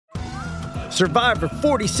Survivor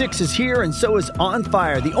 46 is here, and so is On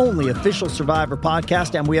Fire, the only official Survivor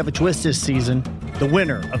podcast, and we have a twist this season. The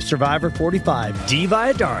winner of Survivor 45, Dee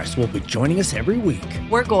Valladares, will be joining us every week.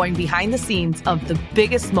 We're going behind the scenes of the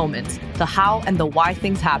biggest moments, the how and the why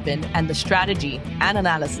things happen, and the strategy and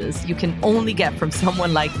analysis you can only get from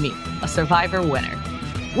someone like me, a Survivor winner.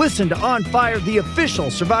 Listen to On Fire, the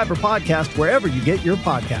official Survivor podcast, wherever you get your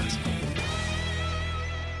podcast.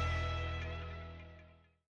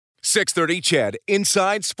 630 CHED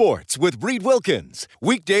Inside Sports with Reed Wilkins.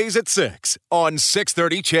 Weekdays at 6 on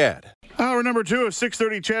 630 CHED. Hour number 2 of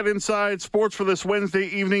 630 CHED Inside Sports for this Wednesday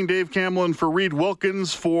evening. Dave Camlin for Reed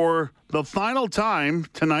Wilkins for the final time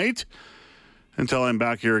tonight until I'm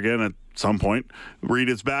back here again at some point. Reed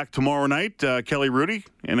is back tomorrow night. Kelly Rudy,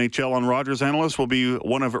 NHL on Rogers analyst, will be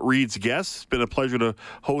one of Reed's guests. It's been a pleasure to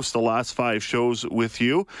host the last 5 shows with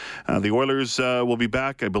you. The Oilers will be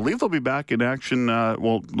back. I believe they'll be back in action.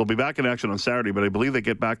 They'll be back in action on Saturday, but I believe they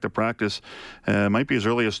get back to practice. Might be as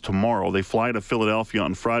early as tomorrow. They fly to Philadelphia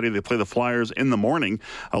on Friday. They play the Flyers in the morning.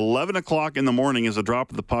 11 o'clock in the morning is a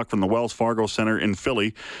drop of the puck from the Wells Fargo Center in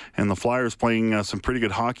Philly. And the Flyers playing some pretty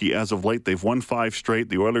good hockey as of late. They've won 5 straight.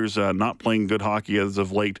 The Oilers not playing good hockey as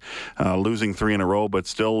of late, losing 3 in a row, but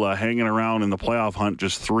still hanging around in the playoff hunt,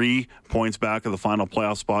 just 3 points back of the final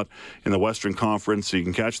playoff spot in the Western Conference. So you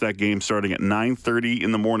can catch that game starting at 9:30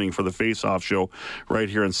 in the morning for the face-off show right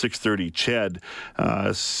here on 630 CHED.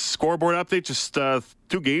 Scoreboard update, just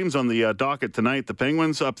 2 games on the docket tonight. The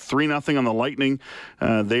Penguins up 3-0 on the Lightning.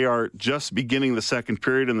 They are just beginning the second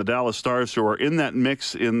period, and the Dallas Stars, who are in that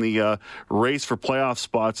mix in the race for playoff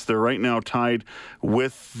spots, they're right now tied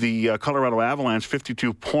with the Colorado Avalanche,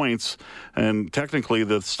 52 points, and technically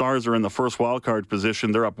the Stars are in the first wildcard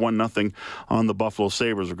position. They're up 1-0 on the Buffalo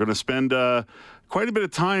Sabres. We're going to spend quite a bit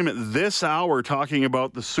of time this hour talking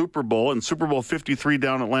about the Super Bowl and Super Bowl 53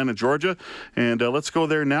 down Atlanta, Georgia. And let's go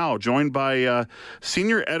there now. Joined by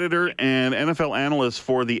senior editor and NFL analyst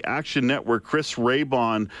for the Action Network, Chris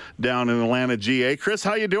Raybon, down in Atlanta, GA. Chris,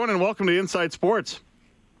 how you doing? And welcome to Inside Sports.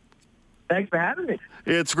 Thanks for having me.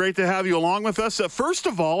 It's great to have you along with us. First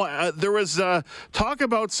of all, there was talk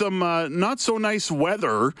about some not so nice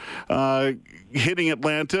weather hitting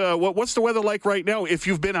Atlanta. What's the weather like right now, if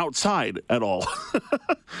you've been outside at all?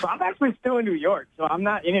 So I'm actually still in New York, so I'm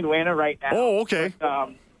not in Atlanta right now. Oh, okay.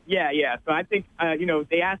 But, yeah. So I think,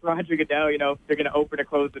 they asked Roger Goodell, if they're going to open or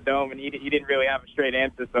close the dome, and he didn't really have a straight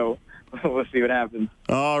answer, so we'll see what happens.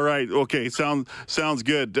 All right. Okay. Sounds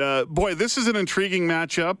good. Boy, this is an intriguing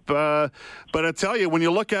matchup. But I tell you, when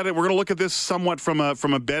you look at it, we're going to look at this somewhat from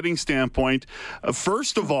a betting standpoint.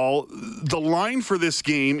 First of all, the line for this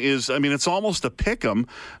game is, it's almost a pick 'em.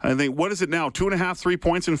 I think, what is it now? 2.5, 3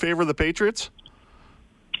 points in favor of the Patriots?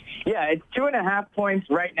 Yeah, it's 2.5 points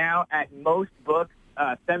right now at most books.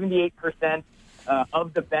 78%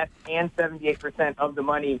 of the bets and 78% of the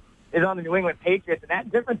money is on the New England Patriots. And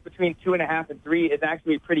that difference between 2.5 and 3 is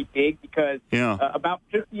actually pretty big because about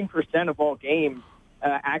 15% of all games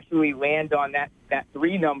actually land on that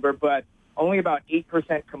 3 number, but only about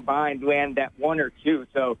 8% combined land that 1 or 2.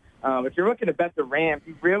 So if you're looking to bet the Rams,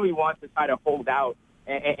 you really want to try to hold out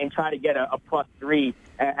and try to get a +3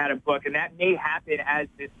 at a book, and that may happen as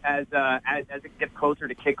it gets closer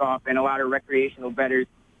to kickoff, and a lot of recreational bettors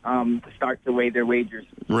start to weigh their wagers.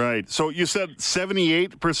 Right. So you said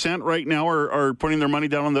 78% right now are putting their money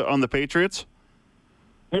down on the Patriots?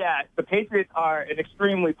 Yeah, the Patriots are an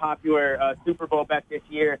extremely popular Super Bowl bet this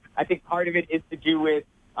year. I think part of it is to do with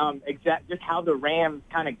just how the Rams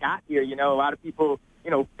kind of got here. A lot of people,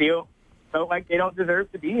 felt like they don't deserve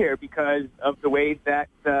to be here because of the way that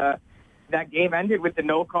that game ended with the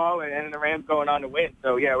no call and the Rams going on to win.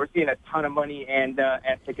 So, yeah, we're seeing a ton of money and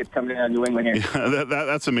tickets coming in on New England here. Yeah,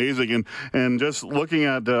 that's amazing. And just looking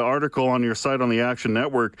at the article on your site on the Action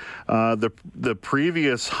Network, the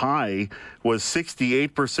previous high was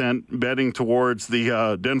 68% betting towards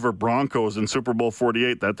the Denver Broncos in Super Bowl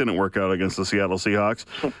 48. That didn't work out against the Seattle Seahawks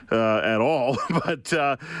at all. But,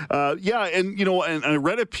 and I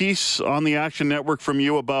read a piece on the Action Network from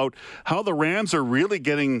you about how the Rams are really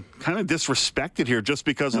getting kind of disrespected here just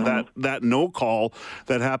because of that no call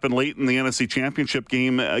that happened late in the NFC Championship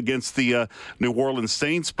game against the New Orleans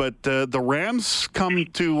Saints. But the Rams come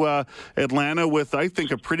to Atlanta with, I think,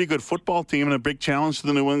 a pretty good football team and a big challenge to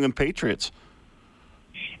the New England Patriots.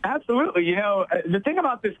 Absolutely. The thing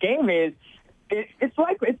about this game is it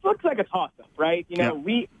looks like a toss-up, right?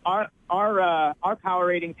 Our power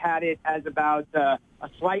ratings had it as about a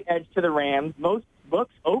slight edge to the Rams. Most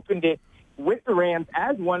books opened it with the Rams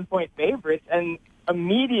as 1-point favorites, and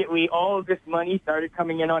immediately all of this money started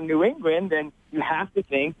coming in on New England, and you have to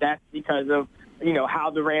think that's because of how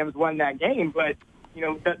the Rams won that game. But,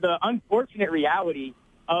 the unfortunate reality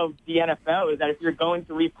of the NFL is that if you're going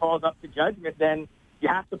to leave calls up to judgment, then you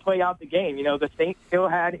have to play out the game. The Saints still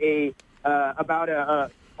had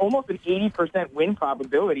about almost an 80% win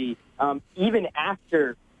probability, even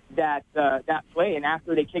after that play and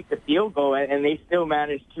after they kicked the field goal, and they still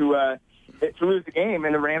managed to lose the game,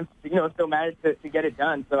 and the Rams, still managed to get it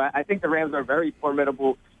done. So I think the Rams are a very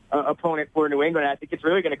formidable opponent for New England. I think it's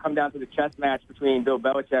really going to come down to the chess match between Bill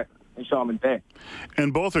Belichick and Sean McVay.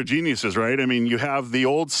 And both are geniuses, right? I mean, you have the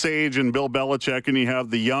old sage in Bill Belichick, and you have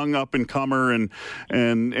the young up-and-comer,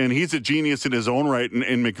 and he's a genius in his own right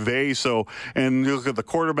in McVay. So, and you look at the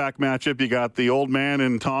quarterback matchup, you got the old man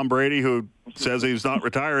and Tom Brady, who says he's not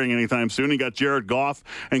retiring anytime soon. You got Jared Goff,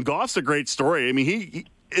 and Goff's a great story. I mean,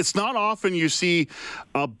 it's not often you see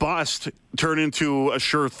a bust turn into a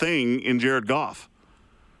sure thing in Jared Goff.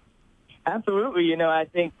 Absolutely. I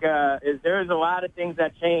think there's a lot of things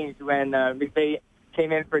that changed when McVay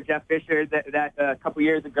came in for Jeff Fisher that a couple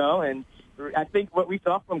years ago. And I think what we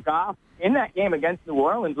saw from Goff in that game against New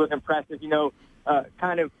Orleans was impressive,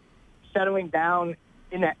 kind of settling down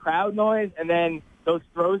in that crowd noise. And then those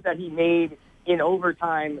throws that he made in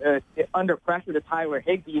overtime under pressure to Tyler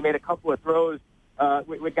Higbee. He made a couple of throws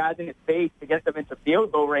with guys in his face to get them into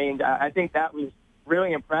field goal range. I think that was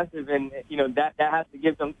really impressive, and that has to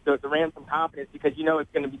give them the Rams some confidence, because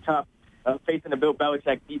it's going to be tough facing the Bill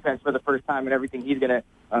Belichick defense for the first time and everything he's going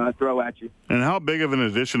to throw at you. And how big of an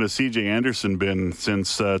addition has C.J. Anderson been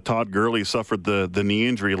since Todd Gurley suffered the knee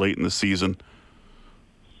injury late in the season?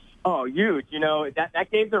 Oh, huge.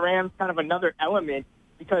 That gave the Rams kind of another element,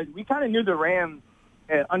 because we kind of knew the Rams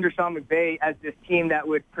under Sean McVay as this team that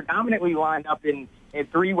would predominantly line up in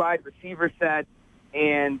three wide receiver sets,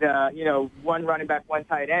 and, one running back, one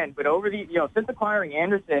tight end. But over since acquiring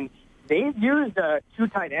Anderson, they've used two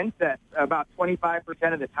tight end sets about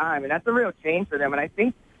 25% of the time, and that's a real change for them. And I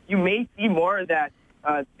think you may see more of that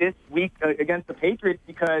this week against the Patriots,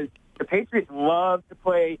 because the Patriots love to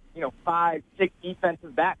play, 5, 6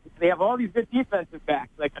 defensive backs. They have all these good defensive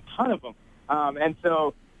backs, like a ton of them. And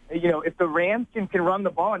so, if the Rams can run the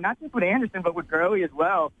ball, and not just with Anderson, but with Gurley as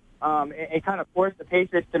well, and kind of force the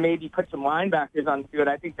Patriots to maybe put some linebackers on the field,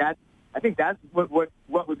 I think that's what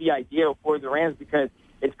would be ideal for the Rams, because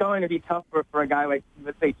it's going to be tough for a guy like,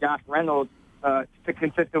 let's say, Josh Reynolds to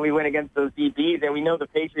consistently win against those DBs. And we know the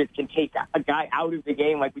Patriots can take a guy out of the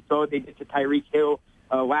game, like we saw what they did to Tyreek Hill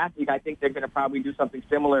last week. I think they're going to probably do something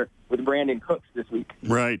similar with Brandon Cooks this week.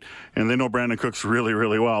 Right. And they know Brandon Cooks really,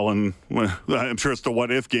 really well. And I'm sure it's the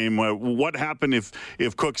what-if game. What happened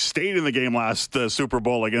if Cooks stayed in the game last Super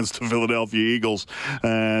Bowl against the Philadelphia Eagles?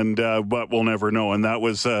 And but we'll never know. And that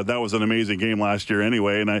was an amazing game last year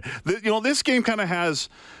anyway. And this game kind of has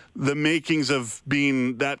the makings of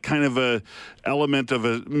being that kind of a element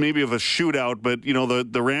of maybe of a shootout, but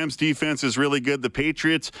the Rams defense is really good. The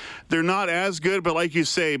Patriots, they're not as good, but like you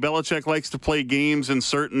say, Belichick likes to play games in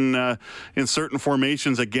certain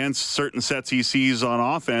formations against certain sets he sees on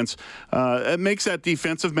offense. It makes that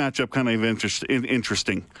defensive matchup kind of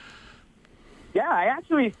interesting. Yeah, I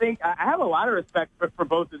actually think I have a lot of respect for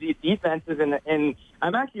both of these defenses, and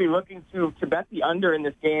I'm actually looking to bet the under in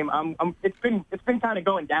this game. It's been kind of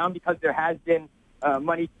going down because there has been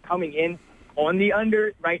money coming in on the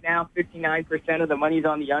under. Right now, 59% of the money's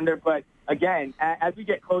on the under. But again, as we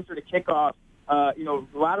get closer to kickoff, a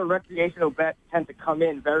lot of recreational bets tend to come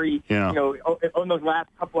in very, on those last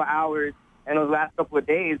couple of hours and those last couple of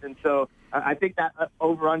days, and so I think that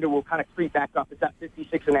over under will kind of creep back up. It's at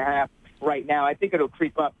 56.5. Right now, I think it'll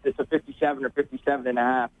creep up to 57 or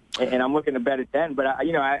 57.5, and I'm looking to bet it then. But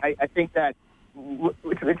I think that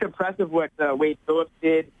it's impressive what Wade Phillips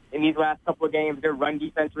did in these last couple of games. Their run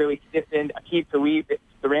defense really stiffened. Aqib Talib,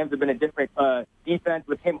 the Rams have been a different defense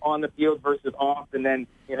with him on the field versus off. And then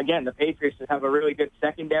again, the Patriots just have a really good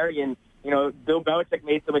secondary. And Bill Belichick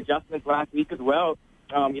made some adjustments last week as well.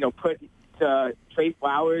 Put Trey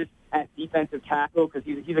Flowers at defensive tackle because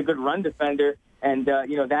he's a good run defender. And,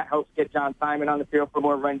 that helps get John Simon on the field for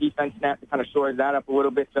more run defense snaps. It kind of shores that up a little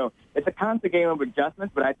bit. So it's a constant game of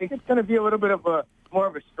adjustments, but I think it's going to be a little bit of more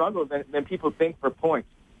of a struggle than people think for points.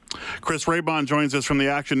 Chris Raybon joins us from the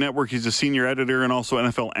Action Network. He's a senior editor and also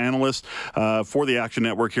NFL analyst for the Action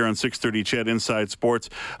Network here on 630 CHED Inside Sports.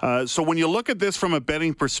 So when you look at this from a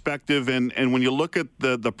betting perspective and when you look at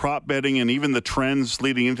the prop betting and even the trends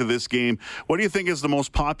leading into this game, what do you think is the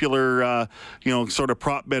most popular, sort of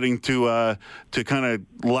prop betting to kind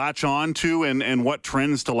of latch on to and what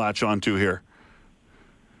trends to latch on to here?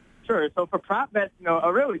 Sure. So for prop bets,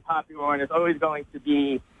 a really popular one is always going to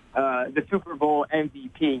be the Super Bowl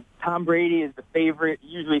MVP. Tom Brady is the favorite.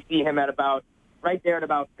 You usually see him at about right there at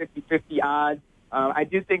about 50-50 odds. I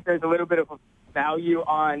do think there's a little bit of a value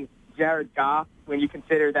on Jared Goff when you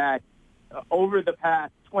consider that over the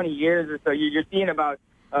past 20 years or so, you're seeing about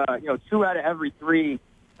 2 out of every 3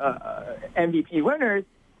 MVP winners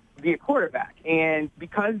be a quarterback. And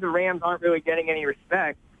because the Rams aren't really getting any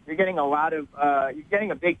respect, you're getting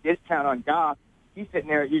a big discount on Goff. He's sitting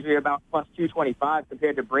there usually about plus 225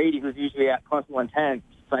 compared to Brady, who's usually at plus 110.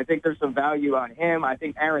 So I think there's some value on him. I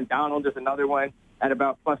think Aaron Donald is another one at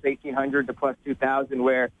about plus 1,800 to plus 2,000,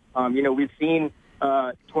 where we've seen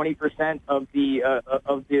 20% of the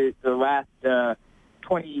last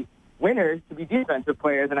 20 winners to be defensive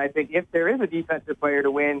players. And I think if there is a defensive player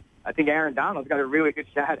to win, I think Aaron Donald's got a really good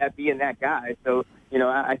shot at being that guy. So,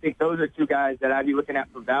 I think those are 2 guys that I'd be looking at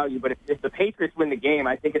for value. But if the Patriots win the game,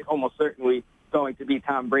 I think it's almost certainly going to be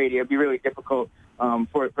Tom Brady. It'd be really difficult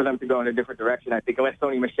for them to go in a different direction, I think, unless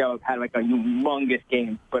Sony Michel had like a humongous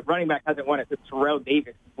game. But running back hasn't won it since Terrell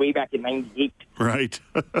Davis way back in '98. Right.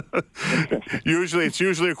 It's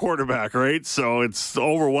usually a quarterback, right? So it's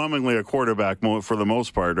overwhelmingly a quarterback for the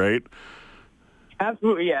most part, right?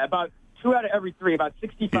 Absolutely, yeah. About 2 out of every 3, about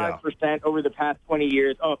 65% over the past 20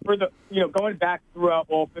 years. Going back throughout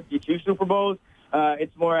all 52 Super Bowls,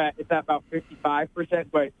 it's at about 55%.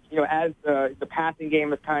 But as the passing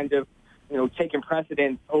game has kind of taken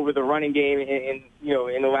precedence over the running game in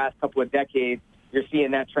the last couple of decades, you're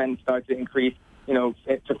seeing that trend start to increase,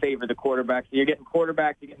 to favor the quarterback. So you're getting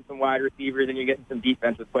quarterbacks, you're getting some wide receivers, and you're getting some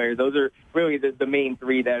defensive players. Those are really the main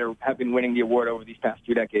 3 that have been winning the award over these past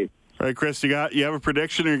 2 decades. All right, Chris, you have a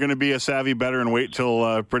prediction, or you're going to be a savvy bettor and wait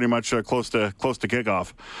till pretty much close to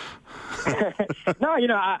kickoff? No,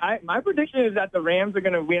 my prediction is that the Rams are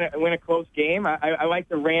going to win a close game. I like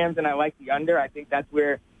the Rams, and I like the under. I think that's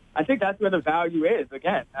where the value is.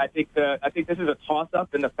 Again, I think this is a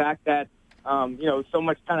toss-up, and the fact that so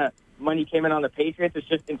much kind of money came in on the Patriots is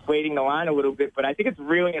just inflating the line a little bit. But I think it's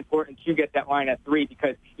really important to get that line at 3,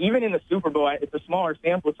 because even in the Super Bowl, it's a smaller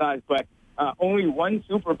sample size, but only 1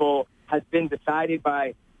 Super Bowl has been decided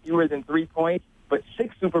by fewer than 3 points, but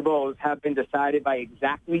 6 Super Bowls have been decided by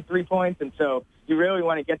exactly 3 points. And so you really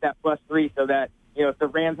want to get that plus 3 so that, if the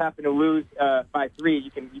Rams happen to lose by 3,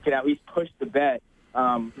 you can at least push the bet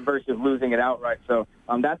versus losing it outright. So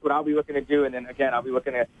that's what I'll be looking to do. And then, again, I'll be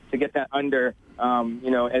looking to get that under,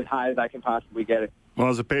 as high as I can possibly get it. Well,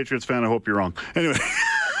 as a Patriots fan, I hope you're wrong. Anyway.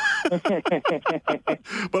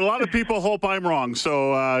 But a lot of people hope I'm wrong.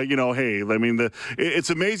 So, hey, I mean, it's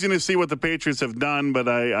amazing to see what the Patriots have done, but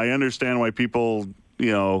I understand why people,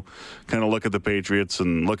 kind of look at the Patriots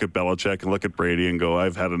and look at Belichick and look at Brady and go,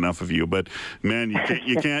 I've had enough of you. But, man,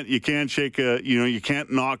 you can't shake you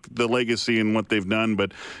can't knock the legacy and what they've done.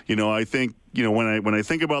 But, I think, when I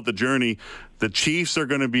think about the journey, the Chiefs are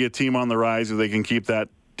going to be a team on the rise if they can keep that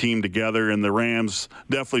team together, and the Rams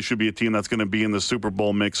definitely should be a team that's going to be in the Super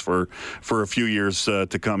Bowl mix for a few years to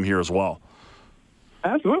come here as well.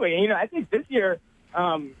 Absolutely. And, I think this year,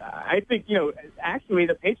 actually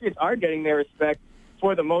the Patriots are getting their respect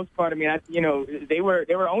for the most part. I mean, they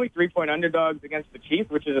were only 3-point underdogs against the Chiefs,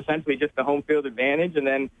 which is essentially just the home field advantage. And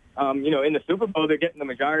then, in the Super Bowl, they're getting the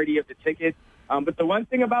majority of the tickets. But the one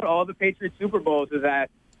thing about all the Patriots Super Bowls is that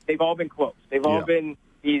they've all been close. They've all been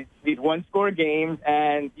these one-score games,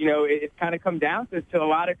 and it's kind of come down to a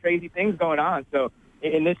lot of crazy things going on. So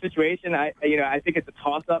in this situation, I think it's a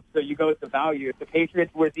toss-up. So you go with the value. If the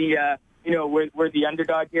Patriots were the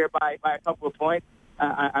underdog here by a couple of points,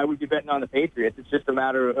 I would be betting on the Patriots. It's just a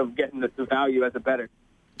matter of getting the value as a bettor.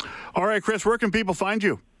 All right, Chris, where can people find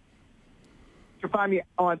you? You can find me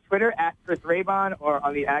on Twitter at Chris Raybon, or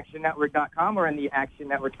on the ActionNetwork.com, or in the Action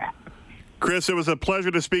Network app. Chris, it was a pleasure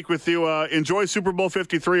to speak with you. Enjoy Super Bowl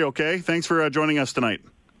 53, okay? Thanks for joining us tonight.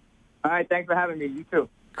 All right, thanks for having me. You too.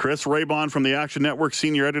 Chris Raybon from the Action Network,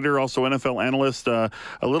 senior editor, also NFL analyst. A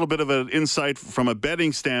little bit of an insight from a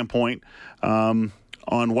betting standpoint on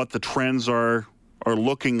what the trends are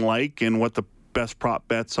looking like and what the best prop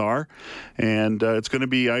bets are. And it's going to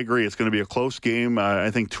be, I agree, it's going to be a close game. I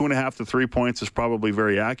think 2.5 to 3 points is probably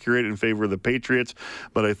very accurate in favor of the Patriots,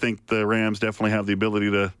 but I think the Rams definitely have the ability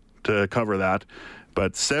to cover that.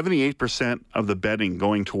 But 78% of the betting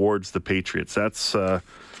going towards the Patriots. That's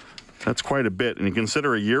quite a bit. And you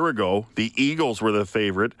consider a year ago, the Eagles were the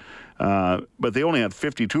favorite, but they only had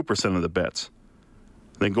 52% of the bets.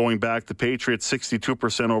 Then going back, the Patriots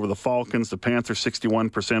 62% over the Falcons, the Panthers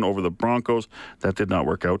 61% over the Broncos. That did not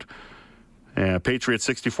work out. Patriots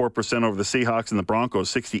 64% over the Seahawks, and the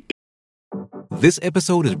Broncos 68%. This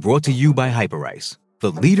episode is brought to you by Hyperice,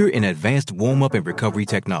 the leader in advanced warm-up and recovery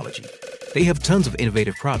technology. They have tons of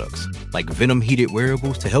innovative products, like Venom-heated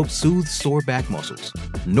wearables to help soothe sore back muscles,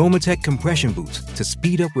 Normatec compression boots to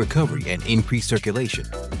speed up recovery and increase circulation,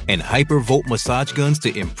 and Hypervolt massage guns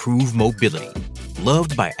to improve mobility.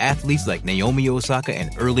 Loved by athletes like Naomi Osaka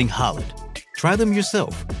and Erling Haaland. Try them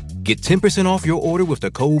yourself. Get 10% off your order with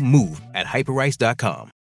the code MOVE at hyperice.com.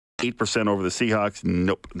 8% over the Seahawks.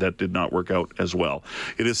 Nope, that did not work out as well.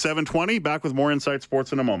 It is 7:20. Back with more Inside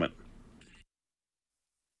Sports in a moment.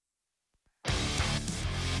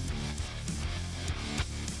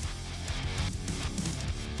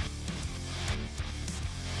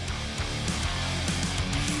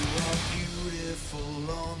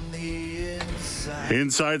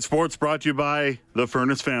 Inside Sports brought to you by the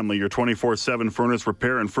Furnace Family, your 24/7 furnace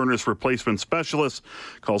repair and furnace replacement specialists.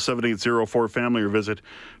 Call 780-4FAMILY or visit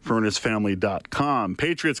furnacefamily.com.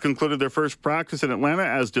 Patriots concluded their first practice in Atlanta,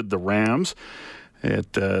 as did the Rams.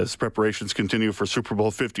 As preparations continue for Super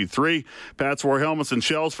Bowl 53. Pats wore helmets and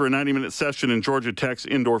shells for a 90-minute session in Georgia Tech's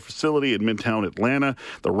indoor facility in Midtown Atlanta.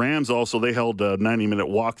 The Rams also, they held a 90-minute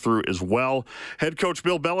walkthrough as well. Head coach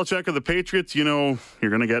Bill Belichick of the Patriots, you know,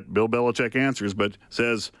 you're going to get Bill Belichick answers, but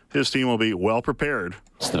says his team will be well prepared.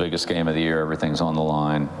 It's the biggest game of the year. Everything's on the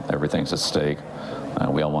line. Everything's at stake.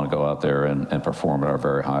 We all want to go out there and perform at our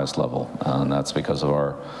very highest level. And that's because of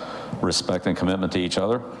our respect and commitment to each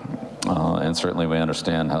other. And certainly we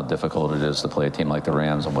understand how difficult it is to play a team like the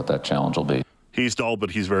Rams and what that challenge will be. He's dull, but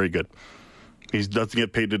he's very good. He doesn't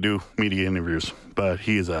get paid to do media interviews, but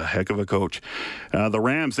he is a heck of a coach. The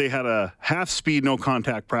Rams, they had a half-speed,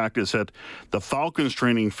 no-contact practice at the Falcons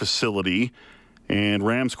training facility. And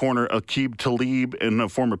Rams corner Aqib Talib, and a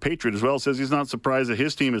former Patriot as well, says he's not surprised that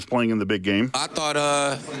his team is playing in the big game. I thought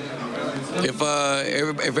if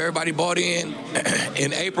everybody bought in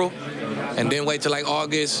April and then wait till like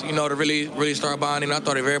August, you know, to really start buying in. I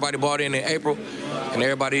thought if everybody bought in April and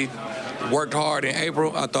everybody worked hard in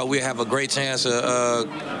April, I thought we'd have a great chance of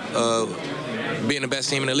being the best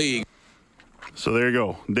team in the league. So there you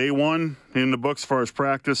go. Day one in the books as far as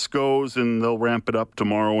practice goes, and they'll ramp it up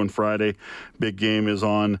tomorrow and Friday. Big game is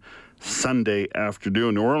on Sunday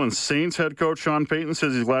afternoon. New Orleans Saints head coach Sean Payton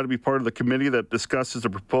says he's glad to be part of the committee that discusses the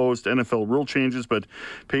proposed NFL rule changes, but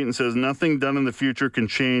Payton says nothing done in the future can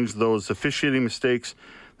change those officiating mistakes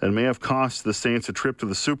that may have cost the Saints a trip to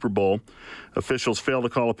the Super Bowl. Officials failed to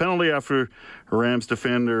call a penalty after Rams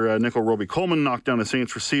defender Nickel Roby-Coleman knocked down a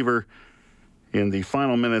Saints receiver in the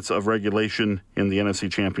final minutes of regulation in the NFC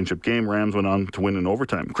Championship game. Rams went on to win in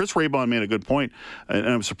overtime. Chris Raybon made a good point, and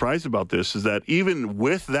I'm surprised about this, is that even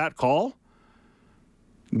with that call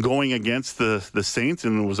going against the Saints,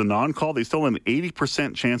 and it was a non-call, they still had an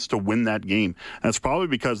 80% chance to win that game. That's probably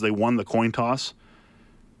because they won the coin toss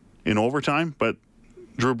in overtime, but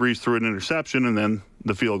Drew Brees threw an interception, and then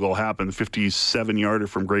the field goal happened, 57-yarder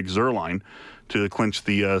from Greg Zuerlein to clinch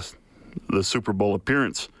the Super Bowl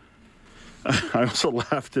appearance. I also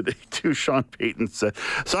laughed today, too. Sean Payton said,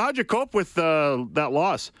 so how'd you cope with that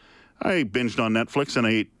loss? I binged on Netflix and I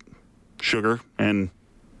ate sugar and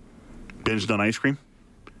binged on ice cream.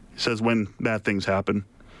 He says when bad things happen,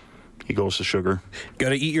 he goes to sugar. Got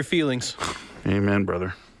to eat your feelings. Amen,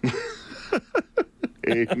 brother.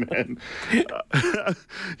 Amen.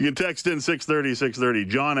 You can text in 630-630.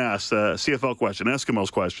 John asks, CFL question,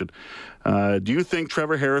 Eskimos question. Do you think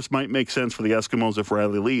Trevor Harris might make sense for the Eskimos if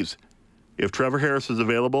Riley leaves? If Trevor Harris is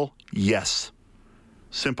available, yes.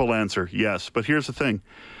 Simple answer, yes. But here's the thing.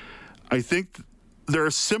 I think there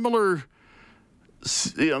are similar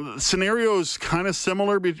scenarios, kind of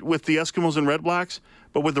similar with the Eskimos and Red Blacks.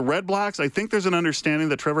 But with the Red Blacks, I think there's an understanding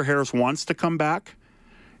that Trevor Harris wants to come back.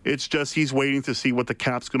 It's just he's waiting to see what the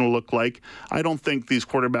cap's going to look like. I don't think these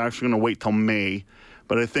quarterbacks are going to wait till May.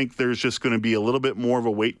 But I think there's just going to be a little bit more of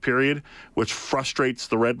a wait period, which frustrates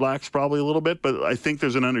the Red Blacks probably a little bit. But I think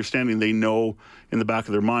there's an understanding they know in the back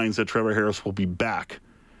of their minds that Trevor Harris will be back.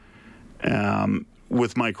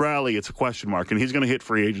 With Mike Riley, it's a question mark, and he's going to hit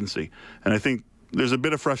free agency. And I think there's a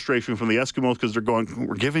bit of frustration from the Eskimos because they're going,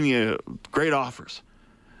 we're giving you great offers.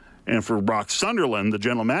 And for Brock Sunderland, the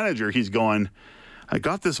general manager, he's going, I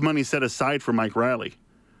got this money set aside for Mike Riley,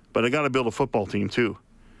 but I got to build a football team too.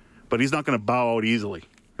 But he's not going to bow out easily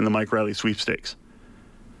in the Mike Riley sweepstakes.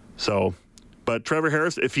 So, but Trevor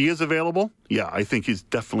Harris, if he is available, yeah, I think he's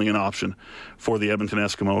definitely an option for the Edmonton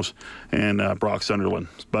Eskimos and Brock Sunderland.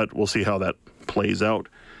 But we'll see how that plays out.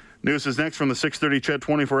 News is next from the 630 CHED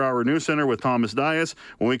 24-hour News Center with Thomas Dias.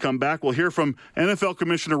 When we come back, we'll hear from NFL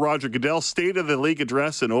Commissioner Roger Goodell, State of the League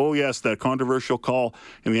address, and oh yes, that controversial call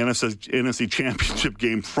in the NFC Championship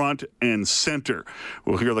game front and center.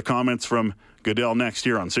 We'll hear the comments from Goodell next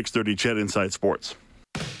year on 630 CHED Inside Sports.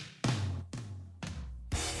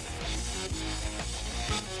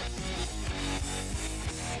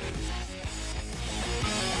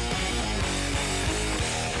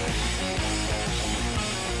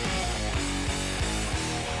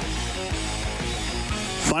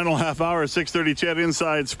 Final half hour, 6:30 Chet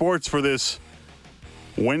Inside Sports for this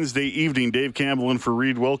Wednesday evening. Dave Campbell in for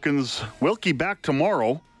Reed Wilkins. Wilkie back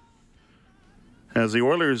tomorrow as the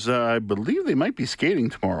Oilers, I believe they might be skating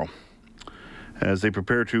tomorrow as they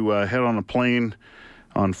prepare to head on a plane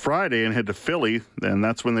on Friday and head to Philly. And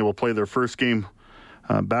that's when they will play their first game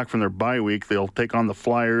back from their bye week. They'll take on the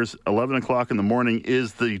Flyers. 11 o'clock in the morning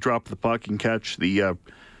is the drop of the puck. You can catch the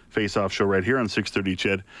face-off show right here on 6:30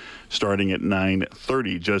 Ched starting at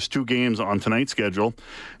 9:30. Just 2 games on tonight's schedule.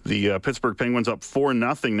 The Pittsburgh Penguins up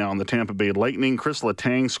 4-0 now on the Tampa Bay Lightning. Chris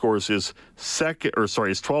Letang scores his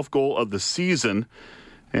 12th goal of the season,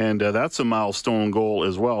 and that's a milestone goal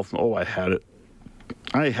as well. Oh, I had it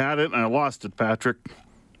and I lost it, Patrick.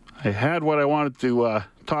 I had what I wanted to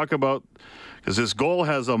talk about because this goal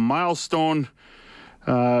has a milestone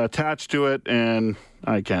attached to it, and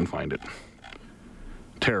I can't find it.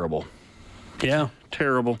 Terrible. Yeah.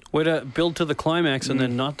 Terrible. Way to build to the climax and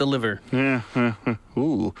then not deliver. Yeah.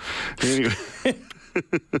 Ooh. Anyway.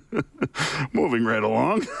 Moving right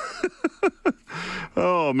along.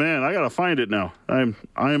 Oh, man. I got to find it now. I'm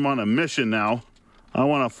on a mission now. I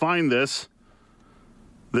want to find this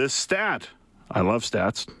stat. I love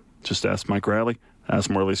stats. Just ask Mike Riley.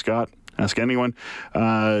 Ask Morley Scott. Ask anyone.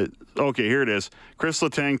 Okay, here it is. Chris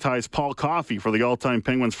Letang ties Paul Coffey for the all-time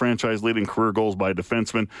Penguins franchise-leading career goals by a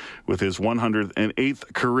defenseman with his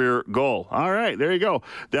 108th career goal. All right, there you go.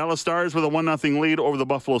 Dallas Stars with a 1-0 lead over the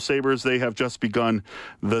Buffalo Sabres. They have just begun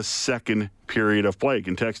the second period of play. You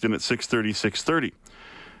can text in at 6:30.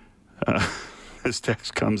 This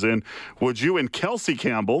text comes in. Would you and Kelsey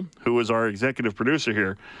Campbell, who is our executive producer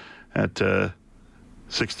here at 6:30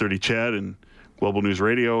 Ched and Global News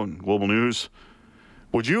Radio and Global News,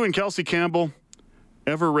 would you and Kelsey Campbell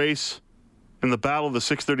ever race in the battle of the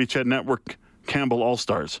 6:30 Ched Network Campbell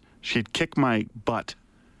All-Stars? She'd kick my butt.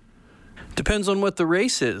 Depends on what the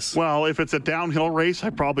race is. Well, if it's a downhill race, I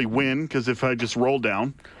probably win because if I just roll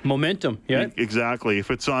down. Momentum, yeah. Exactly.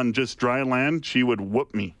 If it's on just dry land, she would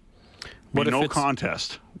whoop me. No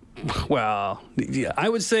contest. Well, yeah, I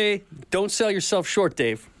would say don't sell yourself short,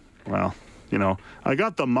 Dave. Well, I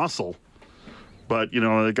got the muscle, but,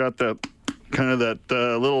 I got that kind of that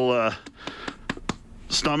little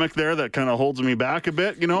stomach there that kind of holds me back a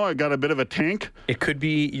bit. I got a bit of a tank. It could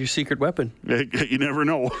be your secret weapon. You never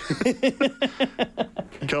know.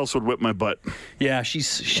 Kels would whip my butt. Yeah, I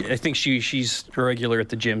think she's a regular at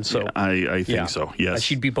the gym. So yeah, I think so. Yes,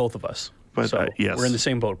 she'd beat both of us. But so yes, we're in the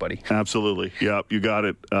same boat, buddy. Absolutely. Yeah, you got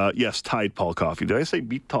it. Yes, tied Paul Coffey. Did I say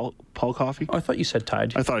beat Paul Coffey? Oh, I thought you said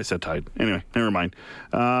tied. I thought I said tied. Anyway, never mind.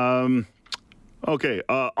 Okay,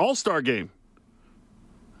 All-Star Game.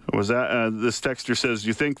 Was that this texter says, do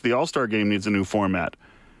you think the All-Star Game needs a new format?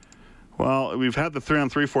 Well, we've had the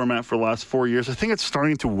 3-on-3 format for the last 4 years. I think it's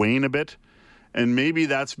starting to wane a bit, and maybe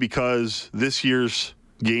that's because this year's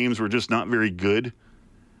games were just not very good.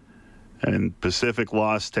 And Pacific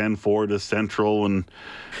lost 10-4 to Central, and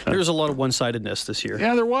there was a lot of one-sidedness this year.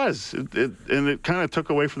 Yeah, there was, and it kind of took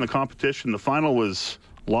away from the competition. The final was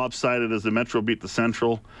lopsided as the Metro beat the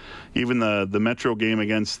Central. Even the Metro game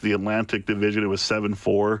against the Atlantic Division, it was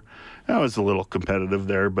 7-4. That was a little competitive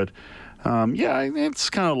there, but it's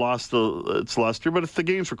kind of lost its luster. But if the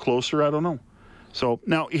games were closer, I don't know. So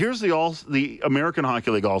now here's the American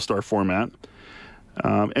Hockey League All-Star format.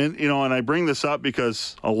 And I bring this up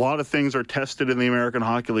because a lot of things are tested in the American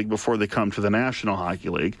Hockey League before they come to the National Hockey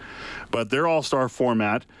League. But their all-star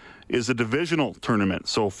format is a divisional tournament.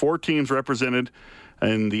 So 4 teams represented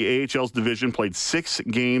in the AHL's division played 6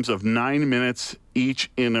 games of 9 minutes each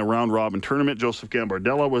in a round-robin tournament. Joseph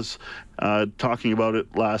Gambardella was talking about it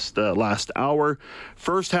last hour.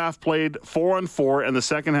 First half played 4-on-4, and the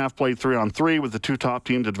second half played 3-on-3, with the 2 top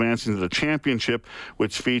teams advancing to the championship,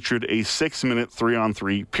 which featured a 6-minute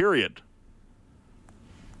 3-on-3 period.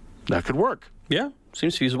 That could work. Yeah,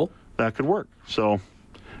 seems feasible. That could work. So,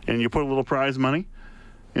 and you put a little prize money.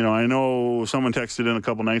 I know someone texted in a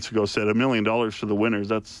couple nights ago, said $1 million to the winners.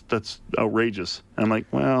 That's outrageous. I'm like,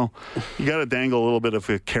 well, you got to dangle a little bit of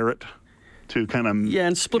a carrot to kind of... Yeah,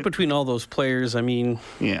 and split between all those players. I mean...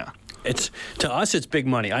 Yeah. To us, it's big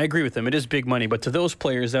money. I agree with them. It is big money. But to those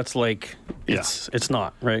players, that's like... It's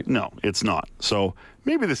not, right? No, it's not. So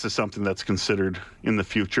maybe this is something that's considered in the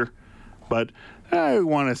future. But I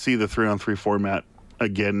want to see the 3-on-3 format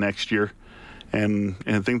again next year. And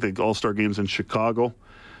I think the All-Star Game's in Chicago.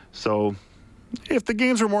 So if the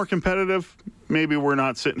games were more competitive, maybe we're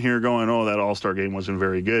not sitting here going, oh, that All-Star Game wasn't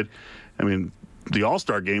very good. I mean, the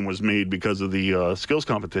All-Star Game was made because of the skills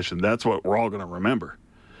competition. That's what we're all going to remember.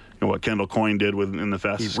 What Kendall Coyne did in the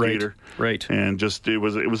fastest skater. Right. And just it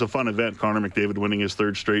was a fun event. Connor McDavid winning his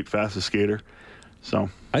 3rd straight fastest skater. So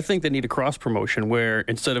I think they need a cross promotion where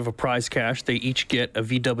instead of a prize cash, they each get a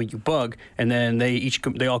VW Bug, and then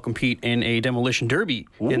they all compete in a demolition derby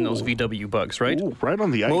in those VW Bugs, right? Ooh, right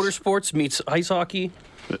on the ice. Motorsports meets ice hockey.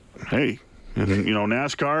 Hey, and,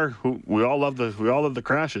 NASCAR. We all love the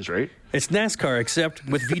crashes, right? It's NASCAR except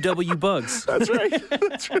with VW Bugs. That's right.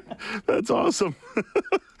 That's right. That's awesome.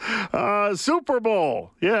 Super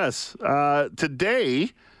Bowl. Yes.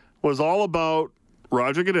 Today was all about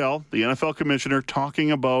Roger Goodell, the NFL commissioner,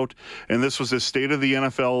 talking about, and this was his State of the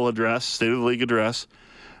NFL address, State of the League address.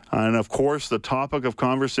 And, of course, the topic of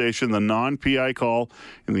conversation, the non-PI call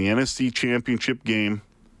in the NFC Championship game.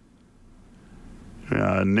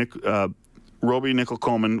 Roby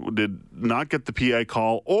Nickel-Coleman did not get the PI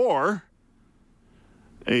call or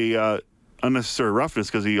a unnecessary roughness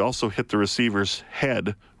because he also hit the receiver's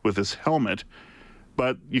head with his helmet.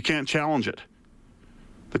 But you can't challenge it.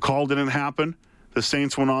 The call didn't happen. The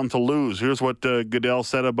Saints went on to lose. Here's what Goodell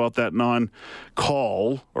said about that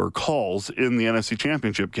non-call or calls in the NFC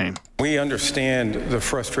Championship game. We understand the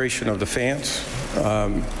frustration of the fans.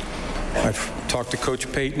 I've talked to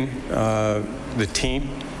Coach Payton, the team,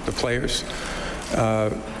 the players.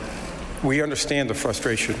 We understand the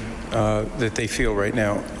frustration that they feel right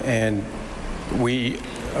now, and we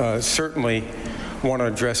certainly want to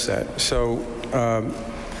address that. So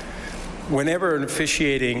whenever an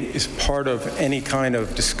officiating is part of any kind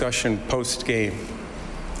of discussion post-game,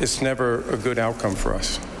 it's never a good outcome for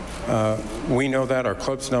us. We know that, our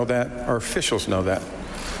clubs know that, our officials know that.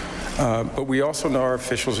 But we also know our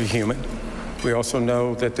officials are human. We also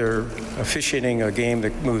know that they're officiating a game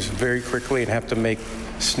that moves very quickly and have to make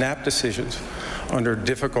snap decisions under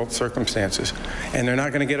difficult circumstances. And they're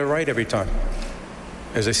not going to get it right every time.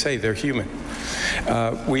 As I say, they're human.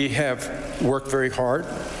 We have worked very hard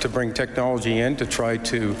to bring technology in to try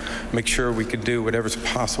to make sure we could do whatever's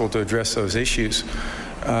possible to address those issues.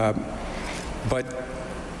 But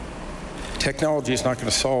technology is not going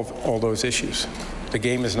to solve all those issues. The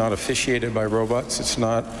game is not officiated by robots. It's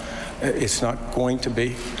not going to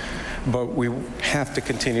be. But we have to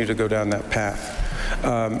continue to go down that path.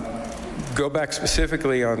 Go back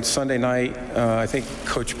specifically on Sunday night, I think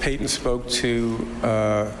Coach Payton spoke to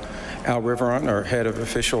Al Riveron, our head of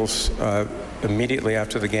officials, immediately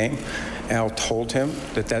after the game. Al told him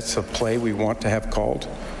that that's a play we want to have called.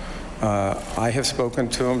 I have spoken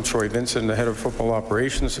to him. Troy Vincent, the head of football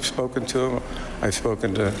operations, have spoken to him. I've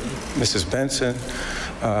spoken to Mrs. Benson.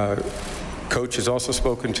 Coach has also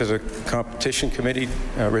spoken to the competition committee,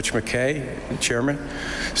 Rich McKay, the chairman.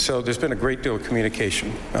 So there's been a great deal of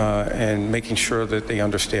communication and making sure that they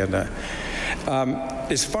understand that.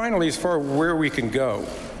 As far as where we can go,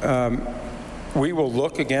 we will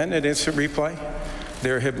look again at instant replay.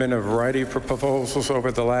 There have been a variety of proposals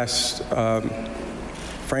over the last,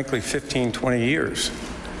 frankly, 15, 20 years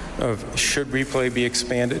of should replay be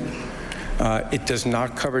expanded. It does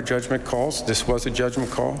not cover judgment calls. This was a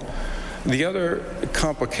judgment call. The other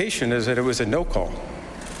complication is that it was a no call.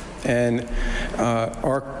 And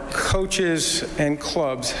our coaches and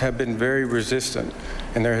clubs have been very resistant,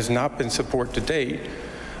 and there has not been support to date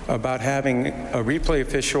about having a replay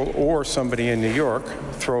official or somebody in New York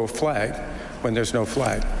throw a flag when there's no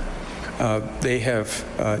flag. They have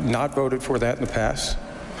not voted for that in the past.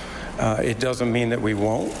 It doesn't mean that we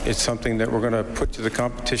won't. It's something that we're going to put to the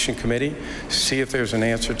competition committee, see if there's an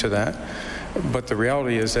answer to that. But the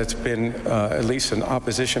reality is that's been at least an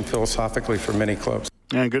opposition philosophically for many clubs.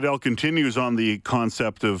 And Goodell continues on the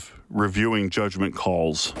concept of reviewing judgment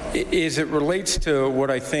calls. As it relates to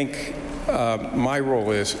what I think my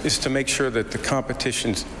role is to make sure that the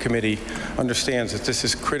competition committee understands that this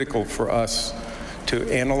is critical for us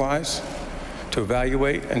to analyze, to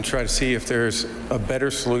evaluate, and try to see if there's a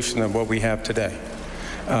better solution than what we have today.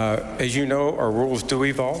 As you know, our rules do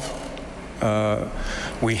evolve.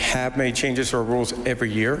 We have made changes to our rules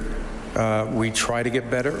every year. We try to get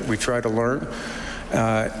better. We try to learn.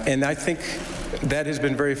 And I think that has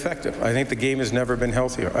been very effective. I think the game has never been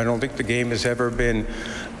healthier. I don't think the game has ever been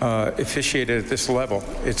officiated at this level.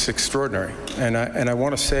 It's extraordinary. And I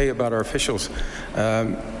want to say about our officials,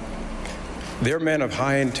 they're men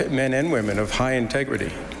and women of high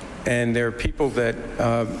integrity. And they're people that,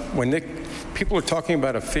 when people are talking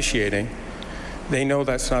about officiating, they know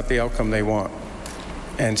that's not the outcome they want.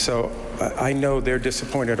 And so I know they're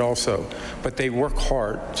disappointed also, but they work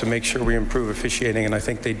hard to make sure we improve officiating, and I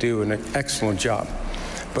think they do an excellent job.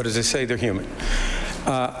 But as I say, they're human.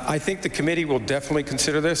 I think the committee will definitely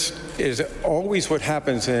consider this. Is always what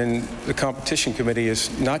happens in the competition committee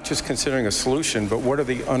is not just considering a solution, but what are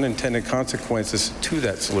the unintended consequences to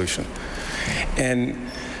that solution.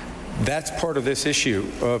 And that's part of this issue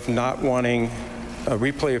of not wanting a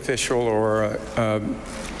replay official or a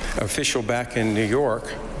official back in New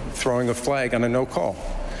York throwing a flag on a no call.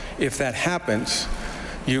 If that happens,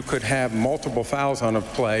 you could have multiple fouls on a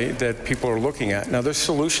play that people are looking at. Now, there's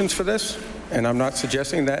solutions for this, and I'm not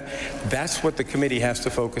suggesting that. That's what the committee has to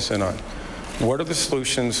focus in on. What are the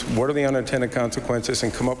solutions? What are the unintended consequences?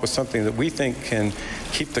 And come up with something that we think can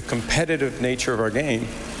keep the competitive nature of our game,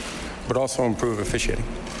 but also improve officiating.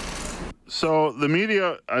 So the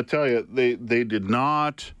media, I tell you, they did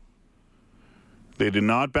not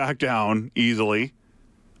back down easily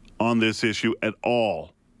on this issue at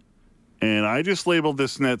all. And I just labeled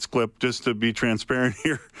this Nets clip, just to be transparent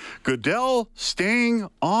here, Goodell staying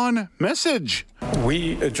on message.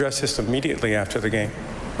 We addressed this immediately after the game.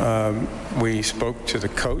 We spoke to the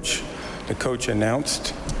coach. The coach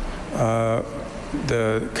announced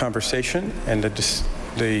the conversation and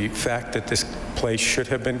the fact that this play should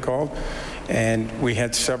have been called. And we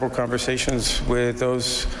had several conversations with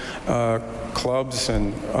those clubs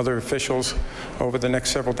and other officials over the next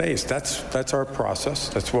several days. That's our process.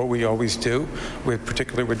 That's what we always do,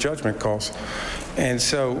 particularly with judgment calls. And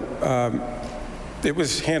so it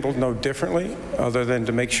was handled no differently, other than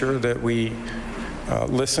to make sure that we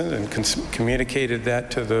listened and communicated that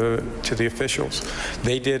to the officials.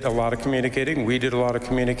 They did a lot of communicating. We did a lot of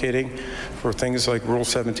communicating for things like Rule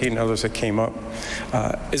 17 and others that came up.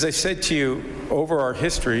 As I said to you, over our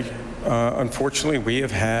history, unfortunately, we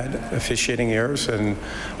have had officiating errors and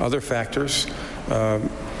other factors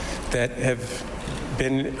that have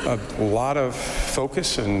been a lot of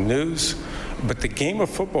focus and news, but the game of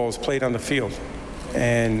football is played on the field.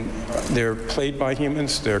 And they're played by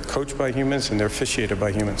humans, they're coached by humans, and they're officiated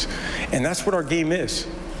by humans. And that's what our game is.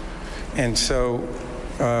 And so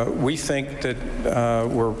we think that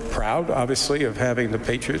we're proud, obviously, of having the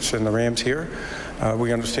Patriots and the Rams here.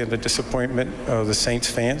 We understand the disappointment of the Saints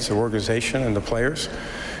fans, the organization, and the players,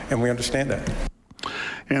 and we understand that.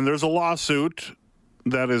 And there's a lawsuit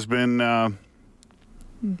that has been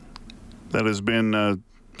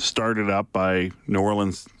started up by New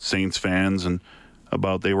Orleans Saints fans, and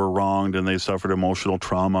about they were wronged and they suffered emotional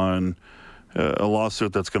trauma, and a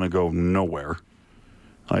lawsuit that's going to go nowhere,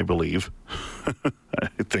 I believe.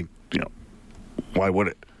 I think, why would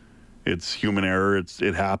it? It's human error.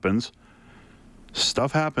 It happens.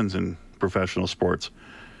 Stuff happens in professional sports.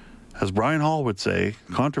 As Brian Hall would say,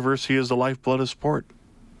 controversy is the lifeblood of sport.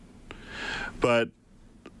 But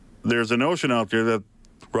there's a notion out there that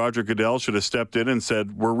Roger Goodell should have stepped in and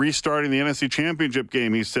said, we're restarting the NFC Championship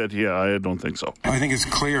game. He said, yeah, I don't think so. I think it's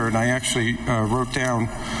clear, and I actually wrote down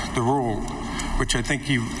the rule, which I think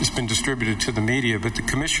has been distributed to the media, but the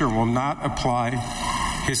commissioner will not apply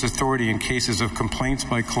his authority in cases of complaints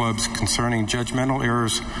by clubs concerning judgmental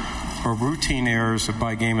errors or routine errors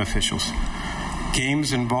by game officials.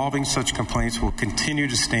 Games involving such complaints will continue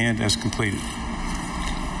to stand as completed.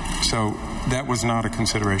 So that was not a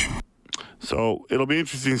consideration. So it'll be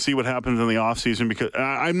interesting to see what happens in the offseason, because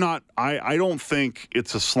I don't think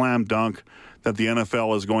it's a slam dunk that the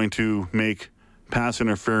NFL is going to make pass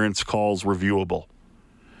interference calls reviewable.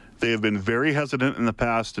 They have been very hesitant in the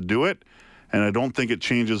past to do it, and I don't think it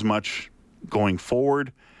changes much going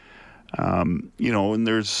forward. And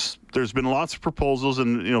there's been lots of proposals,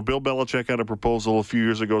 and Bill Belichick had a proposal a few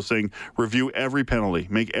years ago saying review every penalty,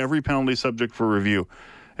 make every penalty subject for review.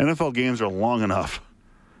 NFL games are long enough.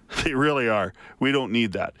 They really are. We don't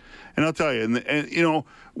need that. And I'll tell you,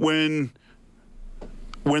 and when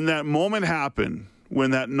that moment happened,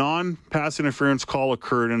 when that non-pass interference call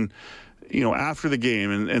occurred, and after the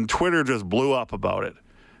game, and Twitter just blew up about it,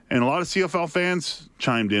 and a lot of CFL fans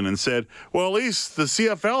chimed in and said, well, at least the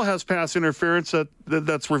CFL has pass interference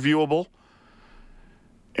that's reviewable.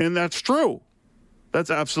 And that's true. That's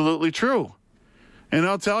absolutely true. And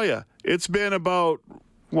I'll tell you, it's been about,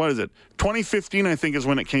 2015, I think, is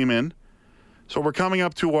when it came in. So we're coming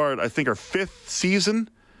up to our fifth season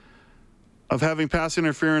of having pass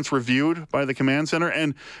interference reviewed by the command center.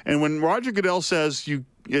 And when Roger Goodell says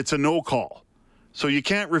it's a no call, so you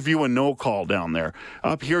can't review a no call down there.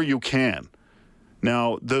 Up here you can.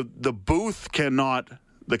 Now the booth cannot,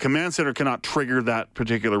 the command center cannot trigger that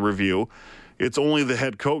particular review. It's only the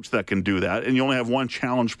head coach that can do that, and you only have one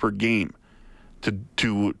challenge per game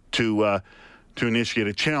to initiate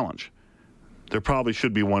a challenge. There probably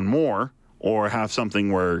should be one more, or have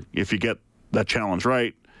something where if you get that challenge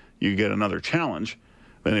right, you get another challenge.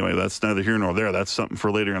 But anyway, that's neither here nor there. That's something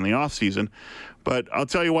for later in the offseason. But I'll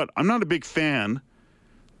tell you what, I'm not a big fan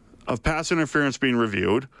of pass interference being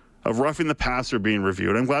reviewed, of roughing the passer being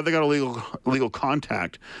reviewed. I'm glad they got a legal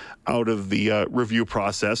contact out of the review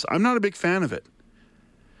process. I'm not a big fan of it.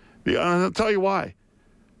 I'll tell you why.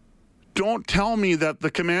 don't tell me that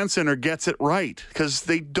the command center gets it right, because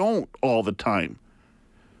they don't all the time.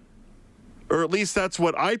 Or at least that's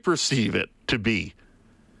what I perceive it to be.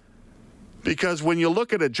 Because when you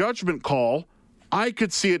look at a judgment call, I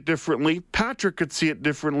could see it differently. Patrick could see it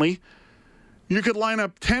differently. You could line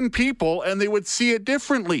up 10 people and they would see it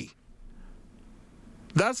differently.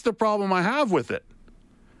 That's the problem I have with it.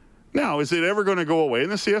 Now, is it ever going to go away in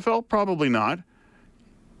the CFL? Probably not.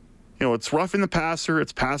 You know, it's roughing the passer.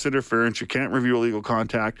 It's pass interference. You can't review illegal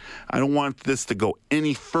contact. I don't want this to go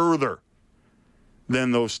any further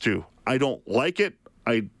than those two. I don't like it.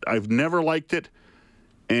 I've never liked it.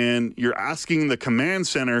 And you're asking the command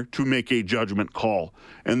center to make a judgment call.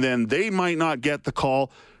 And then they might not get the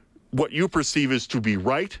call, what you perceive as to be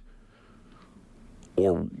right,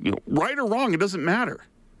 or right or wrong, it doesn't matter.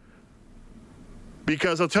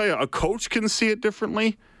 Because I'll tell you, a coach can see it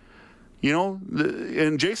differently.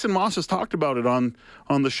 And Jason Moss has talked about it on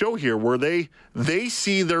the show here, where they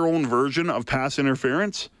see their own version of pass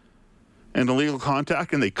interference and illegal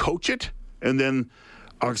contact, and they coach it, and then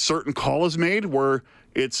a certain call is made where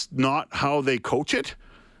it's not how they coach it.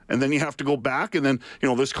 And then you have to go back, and then,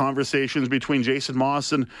 there's conversations between Jason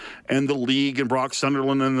Moss and the league, and Brock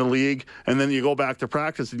Sunderland and the league, and then you go back to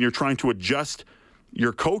practice, and you're trying to adjust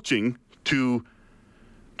your coaching to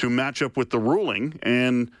match up with the ruling.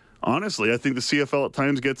 And honestly, I think the CFL at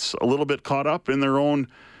times gets a little bit caught up in their own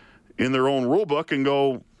rule book and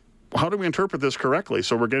go, how do we interpret this correctly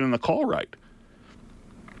so we're getting the call right?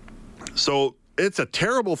 So it's a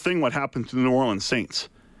terrible thing what happened to the New Orleans Saints.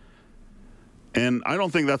 And I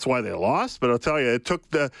don't think that's why they lost, but I'll tell you, it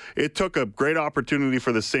took a great opportunity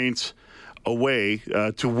for the Saints away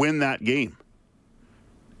to win that game,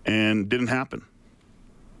 and didn't happen.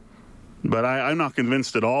 But I'm not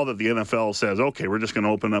convinced at all that the NFL says, okay, we're just going to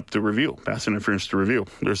open up to review, pass interference to review.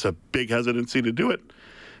 There's a big hesitancy to do it,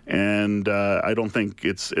 and I think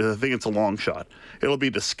it's a long shot. It'll be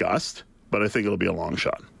discussed, but I think it'll be a long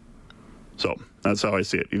shot. So that's how I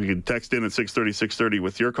see it. You can text in at 630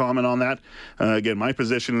 with your comment on that. Again, my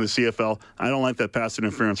position in the CFL, I don't like that pass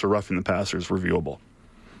interference or roughing the passer is reviewable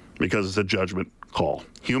because it's a judgment call.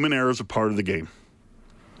 Human error is a part of the game.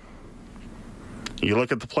 You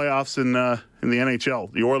look at the playoffs in the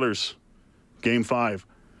NHL, the Oilers, Game 5.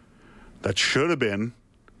 That should have been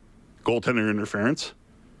goaltender interference,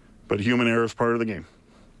 but human error is part of the game.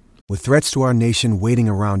 With threats to our nation waiting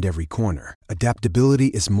around every corner, adaptability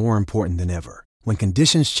is more important than ever. When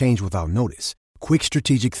conditions change without notice, quick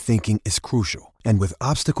strategic thinking is crucial. And with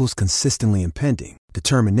obstacles consistently impending,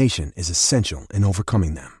 determination is essential in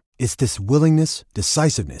overcoming them. It's this willingness,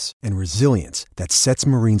 decisiveness, and resilience that sets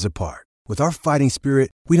Marines apart. With our fighting spirit,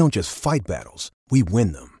 we don't just fight battles, we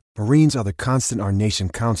win them. Marines are the constant our nation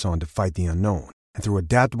counts on to fight the unknown. And through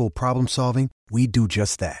adaptable problem solving, we do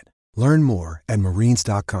just that. Learn more at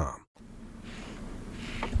Marines.com.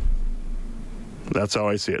 That's how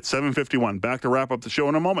I see it. 7:51. Back to wrap up the show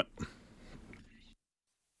in a moment.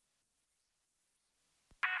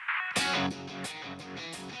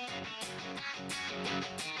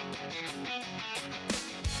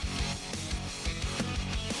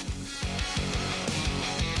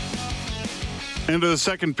 Into the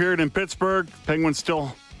second period in Pittsburgh. Penguins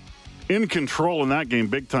still in control in that game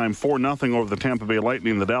big time. 4-0 over the Tampa Bay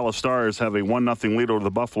Lightning. The Dallas Stars have a 1-0 lead over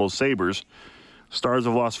the Buffalo Sabres. Stars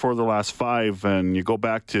have lost 4 of their last 5, and you go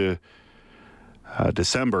back to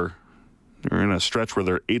December, they're in a stretch where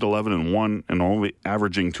they're 8-11-1 and only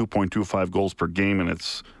averaging 2.25 goals per game, and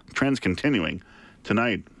it's trends continuing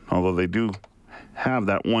tonight, although they do have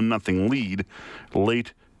that 1-0 lead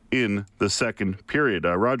late in the second period.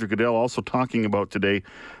 Roger Goodell also talking about today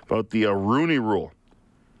about the Rooney Rule.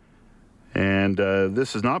 And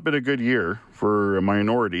this has not been a good year for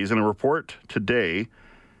minorities. In a report today,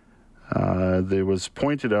 there was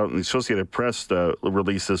pointed out, and the Associated Press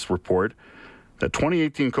released this report, that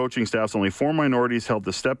 2018 coaching staff's only 4 minorities held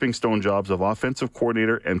the stepping stone jobs of offensive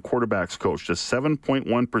coordinator and quarterbacks coach, just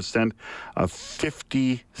 7.1% of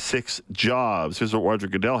 56 jobs. Here's what Roger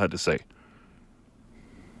Goodell had to say.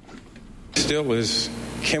 Still is,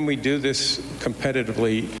 can we do this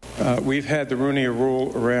competitively? We've had the Rooney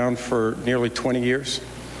Rule around for nearly 20 years.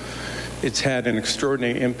 It's had an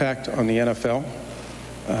extraordinary impact on the NFL.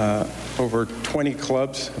 Over 20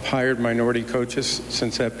 clubs have hired minority coaches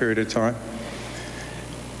since that period of time.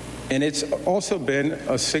 And it's also been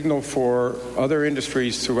a signal for other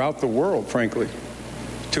industries throughout the world, frankly,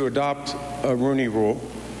 to adopt a Rooney Rule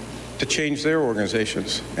to change their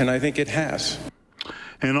organizations. And I think it has.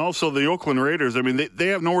 And also the Oakland Raiders, I mean, they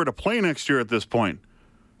have nowhere to play next year at this point.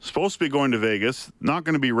 Supposed to be going to Vegas, not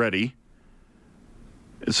going to be ready.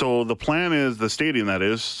 So the plan is, the stadium that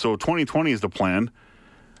is, so 2020 is the plan.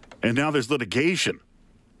 And now there's litigation.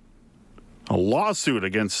 A lawsuit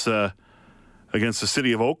against the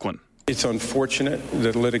city of Oakland. It's unfortunate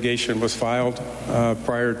that litigation was filed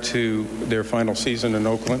prior to their final season in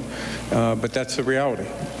Oakland, but that's the reality.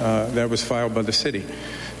 That was filed by the city.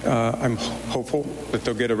 I'm hopeful that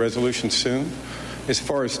they'll get a resolution soon. As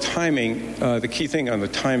far as timing, the key thing on the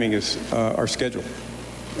timing is our schedule.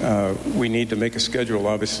 We need to make a schedule,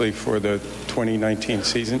 obviously, for the 2019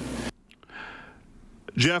 season.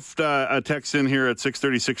 Jeff texts in here at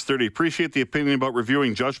 6:30. Appreciate the opinion about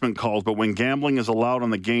reviewing judgment calls, but when gambling is allowed on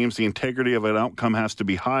the games, the integrity of an outcome has to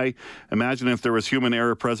be high. Imagine if there was human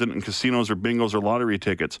error present in casinos or bingos or lottery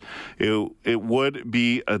tickets. It would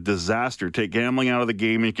be a disaster. Take gambling out of the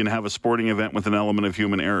game, and you can have a sporting event with an element of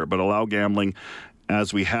human error, but allow gambling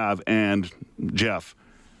as we have. And, Jeff,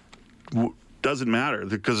 doesn't matter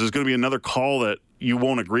because there's going to be another call that you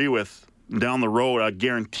won't agree with down the road. I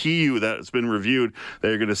guarantee you that it's been reviewed.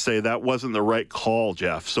 They're going to say that wasn't the right call,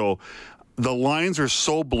 Jeff. So the lines are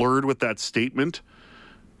so blurred with that statement.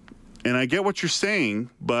 And I get what you're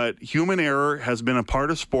saying, but human error has been a part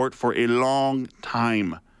of sport for a long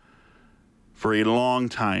time. For a long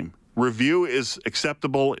time. Review is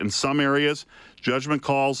acceptable in some areas. Judgment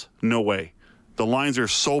calls, no way. The lines are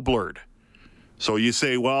so blurred. So you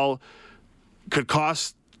say, well, could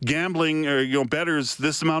cost gambling or bettors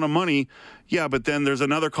this amount of money. Yeah, but then there's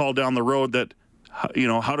another call down the road that,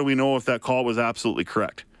 how do we know if that call was absolutely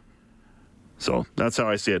correct? So that's how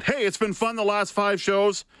I see it. Hey, it's been fun the last 5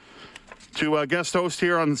 shows to guest host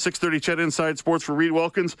here on 6:30 CHED Inside Sports for Reed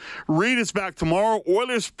Wilkins. Reed is back tomorrow.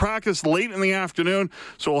 Oilers practice late in the afternoon,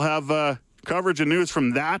 so we'll have coverage and news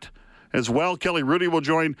from that as well. Kelly Rudy will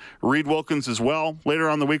join Reed Wilkins as well. Later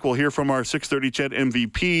on the week, we'll hear from our 6:30 CHED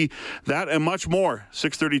MVP. That and much more.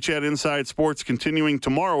 6:30 CHED Inside Sports continuing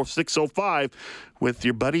tomorrow, 6:05, with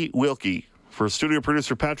your buddy Wilkie. For studio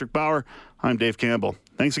producer Patrick Bauer, I'm Dave Campbell.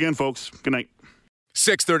 Thanks again, folks. Good night.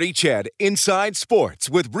 6:30 CHED Inside Sports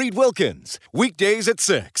with Reed Wilkins. Weekdays at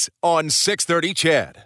 6 on 6:30 CHED.